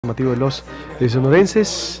Informativo de los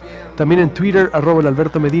sonorenses. También en Twitter,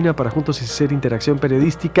 @Alberto Medina, para juntos hacer interacción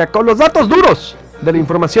periodística con los datos duros de la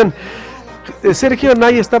información. Sergio,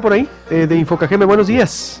 Anaya está por ahí, de InfoCajeme. Buenos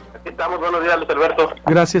días. Aquí estamos, buenos días, Luis Alberto.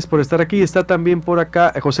 Gracias por estar aquí. Está también por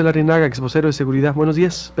acá José Larrinaga, exvocero de Seguridad. Buenos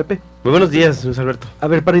días, Pepe. Muy buenos días, Luis Alberto. A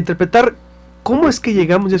ver, para interpretar, ¿cómo es que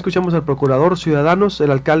llegamos? Ya escuchamos al procurador, ciudadanos, el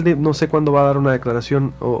alcalde, no sé cuándo va a dar una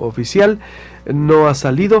declaración oficial, no ha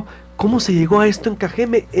salido. ¿Cómo se llegó a esto en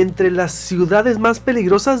Cajeme, entre las ciudades más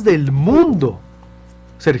peligrosas del mundo?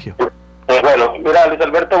 Sergio. Bueno, mira, Luis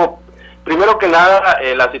Alberto, primero que nada,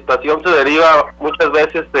 la situación se deriva muchas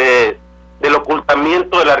veces del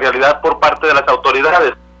ocultamiento de la realidad por parte de las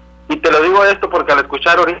autoridades. Y te lo digo esto porque al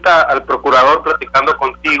escuchar ahorita al procurador platicando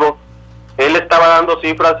contigo, él estaba dando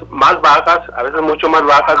cifras más bajas, a veces mucho más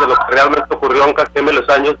bajas de lo que realmente ocurrió en Cajeme en los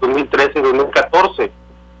años 2013 y 2014.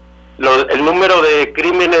 El número de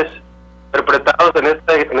crímenes perpetrados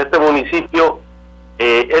en este municipio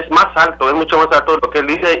es más alto, es mucho más alto de lo que él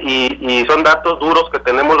dice, y son datos duros que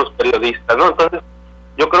tenemos los periodistas, ¿no? Entonces,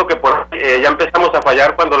 yo creo que ya empezamos a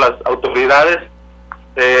fallar cuando las autoridades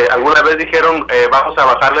alguna vez dijeron vamos a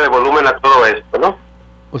bajarle de volumen a todo esto, ¿no?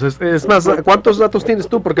 O sea, es más, ¿cuántos datos tienes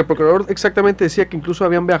tú? Porque el procurador exactamente decía que incluso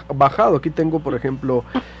habían bajado. Aquí tengo, por ejemplo,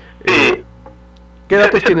 ¿qué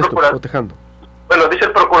datos tienes tú, cotejando? Bueno, dice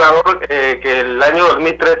el procurador que el año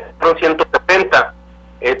 2003 fueron 170.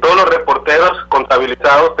 Todos los reporteros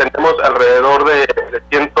contabilizados tenemos alrededor de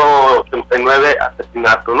 189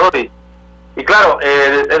 asesinatos, ¿no? Y claro,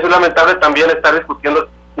 es lamentable también estar discutiendo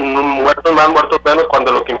muertos más, muertos menos,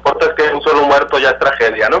 cuando lo que importa es que un solo muerto ya es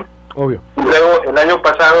tragedia, ¿no? Obvio. Luego, el año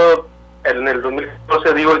pasado, en el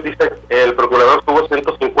 2014, dice el procurador tuvo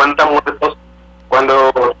 150 muertos,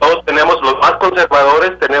 cuando todos tenemos, los más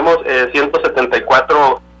conservadores, tenemos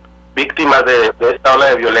 174 víctimas de esta ola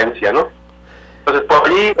de violencia, ¿no? Entonces, por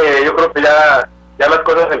ahí yo creo que ya las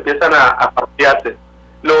cosas empiezan a patearse.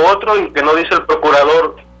 Lo otro, y que no dice el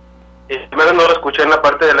procurador, primero no lo escuché en la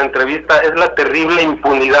parte de la entrevista, es la terrible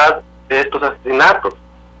impunidad de estos asesinatos.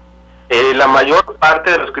 La mayor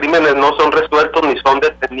parte de los crímenes no son resueltos ni son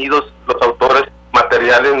detenidos los autores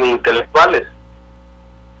materiales ni intelectuales.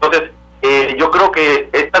 Entonces, yo creo que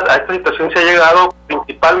a esta situación se ha llegado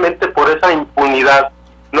principalmente por esa impunidad,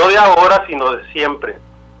 no de ahora, sino de siempre.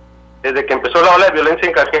 Desde que empezó la ola de violencia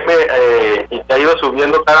en Cajeme y que ha ido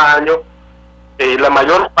subiendo cada año, la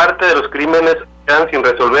mayor parte de los crímenes quedan sin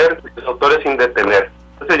resolver y los autores sin detener.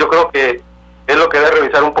 Entonces yo creo que es lo que debe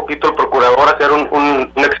revisar un poquito el procurador, hacer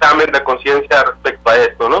un examen de conciencia respecto a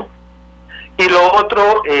esto, ¿no? Y lo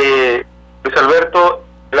otro, Luis Alberto,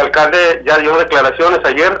 el alcalde ya dio declaraciones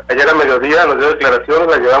ayer a mediodía nos dio declaraciones,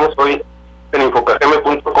 las llevamos hoy en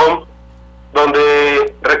infocajeme.com,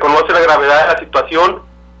 donde reconoce la gravedad de la situación,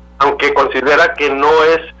 aunque considera que no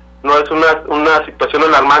es una situación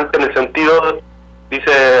alarmante en el sentido,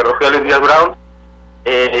 dice Rogelio Díaz Brown,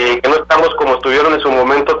 que no estamos como estuvieron en su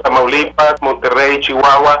momento Tamaulipas, Monterrey,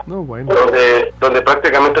 Chihuahua, donde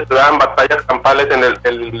prácticamente se daban batallas campales en el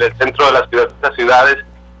centro de las ciudades,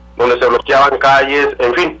 donde se bloqueaban calles,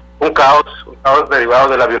 en fin, un caos derivado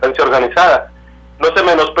de la violencia organizada. No se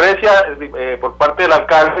menosprecia por parte del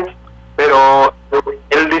alcalde, pero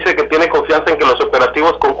él dice que tiene confianza en que los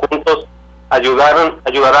operativos conjuntos ayudarán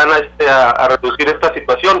a reducir esta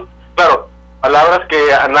situación. Claro, palabras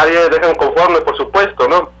que a nadie dejan conforme, por supuesto,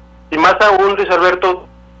 ¿no? Y más aún, Luis Alberto,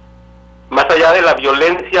 más allá de la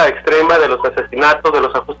violencia extrema, de los asesinatos, de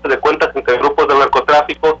los ajustes de cuentas entre grupos de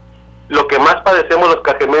narcotráfico, lo que más padecemos los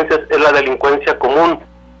cajemenses es la delincuencia común,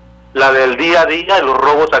 la del día a día, los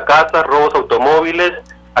robos a casas, robos a automóviles,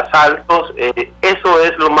 asaltos. Eso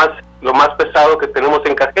es lo más pesado que tenemos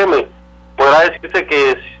en Cajeme. Podrá decirse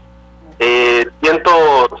que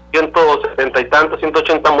 170 y tantos,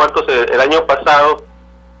 180 muertos el año pasado,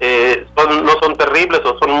 no son terribles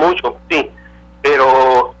o son muchos, sí,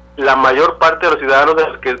 pero la mayor parte de los ciudadanos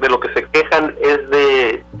de lo que se quejan es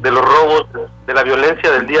de los robos, de la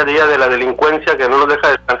violencia del día a día, de la delincuencia que no nos deja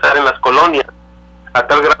descansar en las colonias, a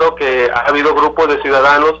tal grado que ha habido grupos de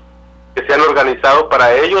ciudadanos que se han organizado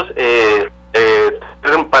para ellos,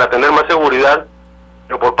 para tener más seguridad,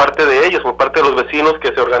 pero por parte de ellos, por parte de los vecinos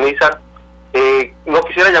que se organizan. No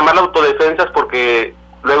quisiera llamarla autodefensas porque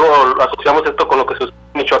luego asociamos esto con lo que sucede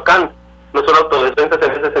en Michoacán. No son autodefensas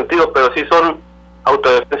en ese sentido, pero sí son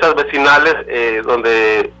autodefensas vecinales,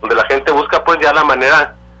 donde la gente busca pues ya la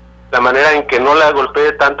manera en que no la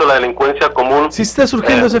golpee tanto la delincuencia común. ¿Sí está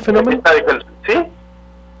surgiendo ese fenómeno? ¿Sí?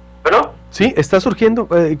 ¿Bueno? Sí, está surgiendo.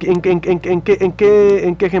 ¿En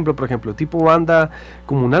qué ejemplo, por ejemplo? ¿Tipo banda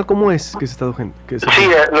comunal? ¿Cómo es que se está surgiendo? Sí,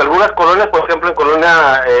 en algunas colonias, por ejemplo, en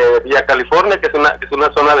Colonia Villa California, que es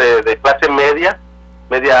una zona de clase media,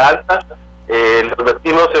 media alta, los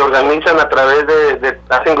vecinos se organizan a través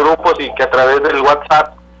hacen grupos y que a través del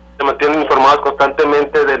WhatsApp se mantienen informados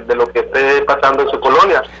constantemente de lo que esté pasando en su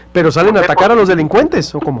colonia. ¿Pero salen a atacar a los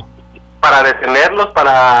delincuentes o cómo? Para detenerlos,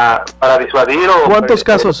 para disuadir o... ¿Cuántos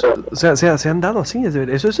casos se han dado así?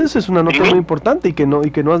 Eso es una nota muy importante y que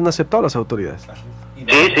no han aceptado las autoridades.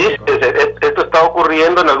 Sí, esto está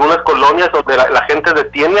ocurriendo en algunas colonias donde la gente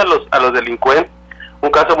detiene a los delincuentes.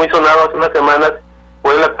 Un caso muy sonado hace unas semanas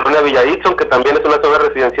fue en la colonia Villa Dixon, que también es una zona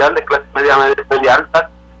residencial de clase media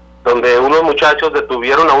alta, donde unos muchachos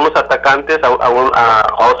detuvieron a unos atacantes,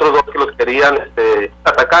 a otros dos que los querían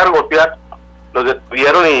atacar, golpear. Los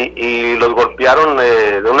detuvieron y los golpearon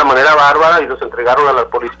de una manera bárbara y los entregaron a la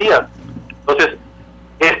policía. Entonces,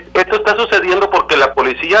 esto está sucediendo porque la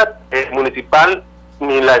policía municipal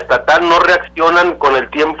ni la estatal no reaccionan con el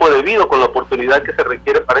tiempo debido, con la oportunidad que se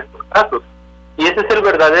requiere para estos casos. Y ese es el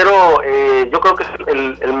verdadero, yo creo que es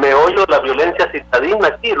el meollo de la violencia citadina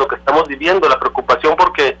aquí, lo que estamos viviendo, la preocupación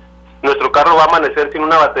porque nuestro carro va a amanecer sin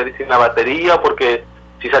la batería, porque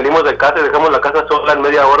si salimos de casa y dejamos la casa sola en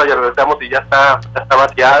media hora y regresamos y ya está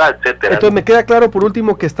vaciada, etcétera. Entonces me queda claro por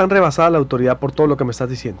último que están rebasada la autoridad por todo lo que me estás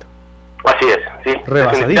diciendo. Así es, sí.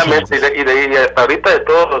 Definitivamente, y hasta ahorita de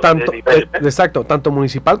todos los niveles. Exacto, tanto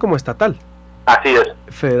municipal como estatal. Así es.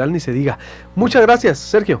 Federal ni se diga. Muchas gracias,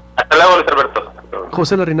 Sergio. Hasta luego, Luis Alberto.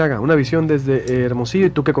 José Larrinaga, una visión desde Hermosillo, y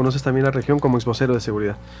tú que conoces también la región como exvocero de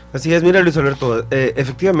seguridad. Así es, mira, Luis Alberto,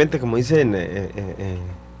 efectivamente, como dicen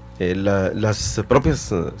las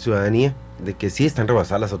propias ciudadanía, de que sí están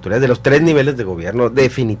rebasadas las autoridades de los tres niveles de gobierno,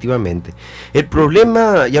 definitivamente. El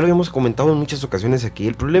problema, ya lo habíamos comentado en muchas ocasiones aquí,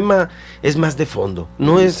 el problema es más de fondo,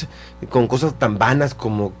 no es con cosas tan vanas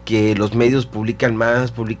como que los medios publican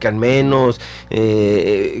más, publican menos,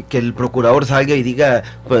 que el procurador salga y diga,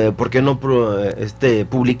 ¿por qué no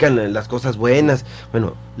publican las cosas buenas?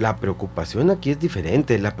 Bueno, la preocupación aquí es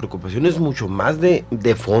diferente, la preocupación es mucho más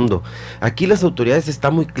de fondo. Aquí las autoridades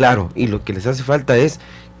están muy claro, y lo que les hace falta es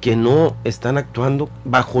que no están actuando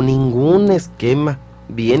bajo ningún esquema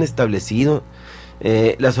bien establecido.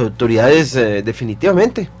 Las autoridades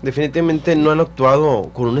definitivamente no han actuado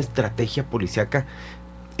con una estrategia policíaca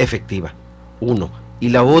efectiva, uno. Y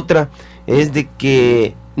la otra es de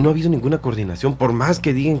que no ha habido ninguna coordinación, por más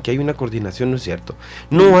que digan que hay una coordinación, no es cierto.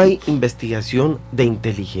 No hay investigación de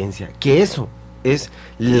inteligencia, que eso es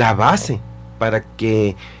la base para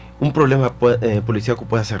que un problema policíaco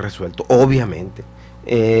pueda ser resuelto, obviamente.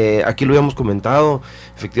 Aquí lo habíamos comentado,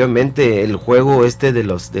 efectivamente el juego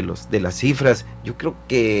de las cifras, yo creo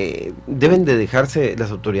que deben de dejarse las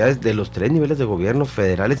autoridades de los tres niveles de gobierno,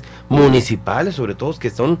 federales, municipales, sobre todo, que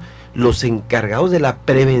son los encargados de la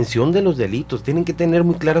prevención de los delitos. Tienen que tener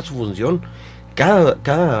muy clara su función.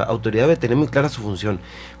 Cada autoridad debe tener muy clara su función.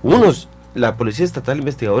 La Policía Estatal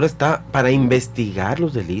Investigadora está para investigar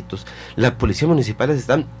los delitos, las policías municipales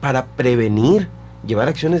están para prevenir, llevar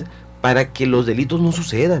acciones para que los delitos no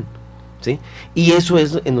sucedan, ¿sí? Y eso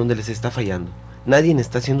es en donde les está fallando. Nadie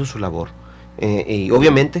está haciendo su labor. Y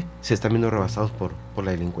obviamente se están viendo rebasados por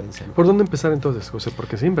la delincuencia, ¿no? ¿Por dónde empezar entonces, José?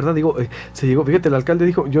 Porque sí, en verdad, digo, se llegó, fíjate, el alcalde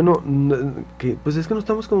dijo, que pues es que no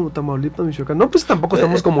estamos como Tamaulipas, Michoacán, no, pues tampoco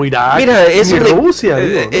estamos como Irak, mira, ni Rusia,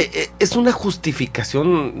 digo, ¿no? Es una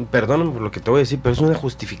justificación, perdóname por lo que te voy a decir, pero es una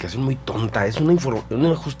justificación muy tonta, es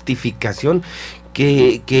una justificación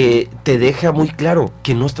que te deja muy claro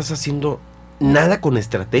que no estás haciendo nada con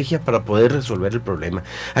estrategia para poder resolver el problema.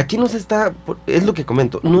 Aquí no se está, es lo que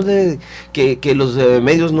comento, no de que los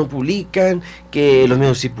medios no publican, que los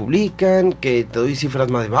medios sí publican, que te doy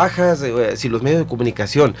cifras más bajas. Si los medios de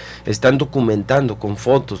comunicación están documentando con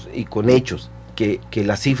fotos y con hechos que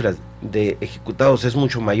las cifras de ejecutados es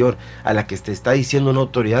mucho mayor a la que te está diciendo una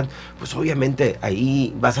autoridad, pues obviamente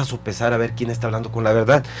ahí vas a sopesar a ver quién está hablando con la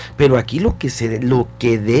verdad. Pero aquí lo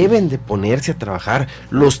que deben de ponerse a trabajar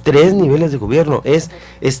los tres niveles de gobierno es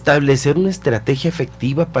establecer una estrategia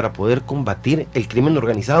efectiva para poder combatir el crimen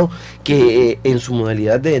organizado, que en su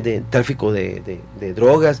modalidad de tráfico de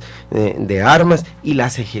drogas, de armas, y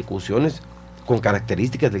las ejecuciones con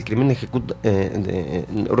características del crimen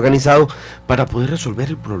organizado, para poder resolver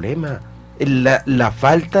el problema. La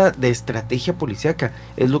falta de estrategia policíaca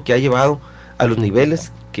es lo que ha llevado a los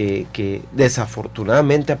niveles que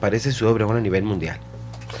desafortunadamente aparece Ciudad Obregón a nivel mundial.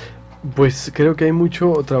 Pues creo que hay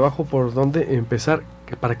mucho trabajo por donde empezar.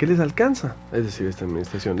 ¿Para qué les alcanza? Es decir, esta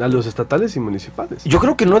administración, a los estatales y municipales. Yo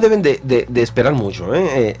creo que no deben de esperar mucho.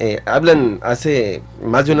 Hablan hace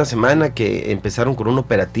más de una semana que empezaron con un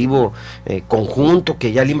operativo conjunto,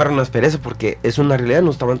 que ya limbaron las perezas, porque es una realidad,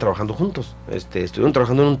 no estaban trabajando juntos. Estuvieron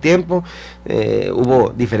trabajando en un tiempo,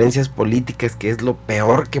 hubo diferencias políticas, que es lo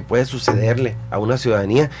peor que puede sucederle a una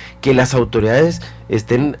ciudadanía, que las autoridades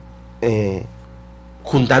estén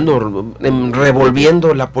juntando,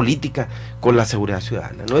 revolviendo la política con la seguridad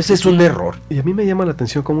ciudadana, ¿no? Ese es un error. Y a mí me llama la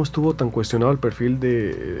atención cómo estuvo tan cuestionado el perfil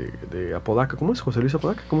de Apodaca. ¿Cómo es? José Luis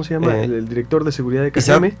Apodaca. ¿Cómo se llama? El director de seguridad de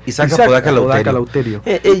Cajeme. Isaac Apodaca Lauterio.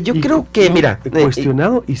 Yo creo que, mira,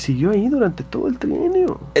 cuestionado y siguió ahí durante todo el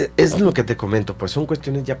trienio. Es lo que te comento, pues son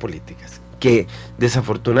cuestiones ya políticas, que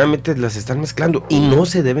desafortunadamente las están mezclando y no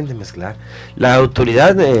se deben de mezclar. La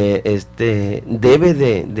autoridad debe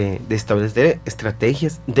de establecer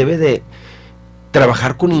estrategias, debe de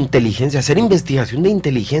trabajar con inteligencia, hacer investigación de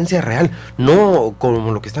inteligencia real, no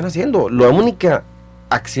como lo que están haciendo. La única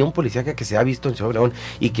acción policíaca que se ha visto en Ciudad Obregón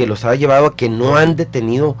y que los ha llevado a que no han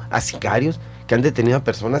detenido a sicarios, que han detenido a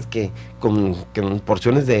personas que con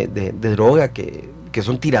porciones de droga, que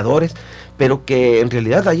son tiradores, pero que en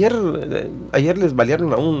realidad ayer les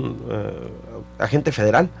balearon a un agente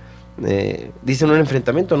federal. Dicen un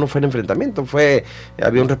enfrentamiento, no fue un enfrentamiento,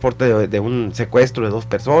 había un reporte de un secuestro de 2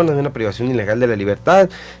 personas, de una privación ilegal de la libertad.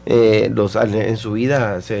 En su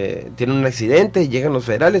vida tienen un accidente, llegan los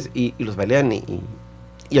federales y los balean, y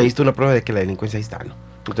ahí está una prueba de que la delincuencia ahí está, ¿no?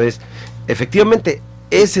 Entonces, efectivamente,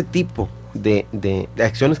 ese tipo de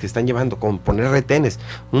acciones que están llevando, como poner retenes,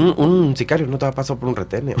 un sicario no te va a pasar por un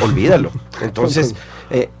retén, olvídalo. Entonces,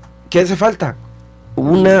 ¿qué hace falta?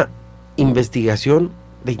 Una investigación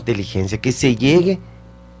de inteligencia, que se llegue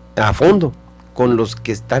a fondo con los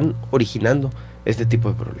que están originando este tipo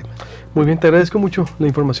de problemas. Muy bien, te agradezco mucho la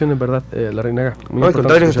información, en verdad, Larrinaga. No, al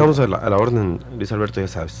contrario, estamos a la orden, Luis Alberto, ya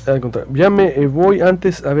sabes. Al contrario, ya me voy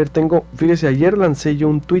antes, a ver, fíjese, ayer lancé yo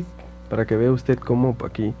un tweet para que vea usted cómo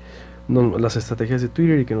aquí las estrategias de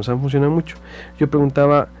Twitter y que nos han funcionado mucho. Yo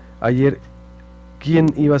preguntaba ayer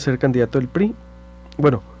quién iba a ser candidato del PRI.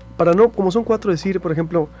 Bueno, para no, como son 4, decir, por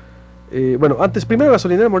ejemplo, antes, primero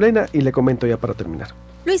Gasolinera Morena, y le comento ya para terminar.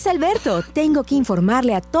 Luis Alberto, tengo que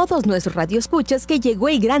informarle a todos nuestros radioescuchas que llegó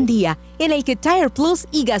el gran día en el que Tire Plus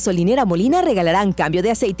y Gasolinera Molina regalarán cambio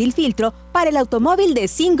de aceite y filtro para el automóvil de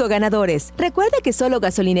 5 ganadores. Recuerde que solo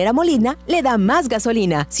Gasolinera Molina le da más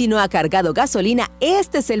gasolina. Si no ha cargado gasolina,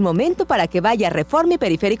 este es el momento para que vaya a Reforma y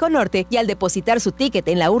Periférico Norte, y al depositar su ticket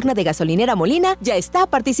en la urna de Gasolinera Molina, ya está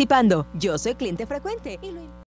participando. Yo soy cliente frecuente y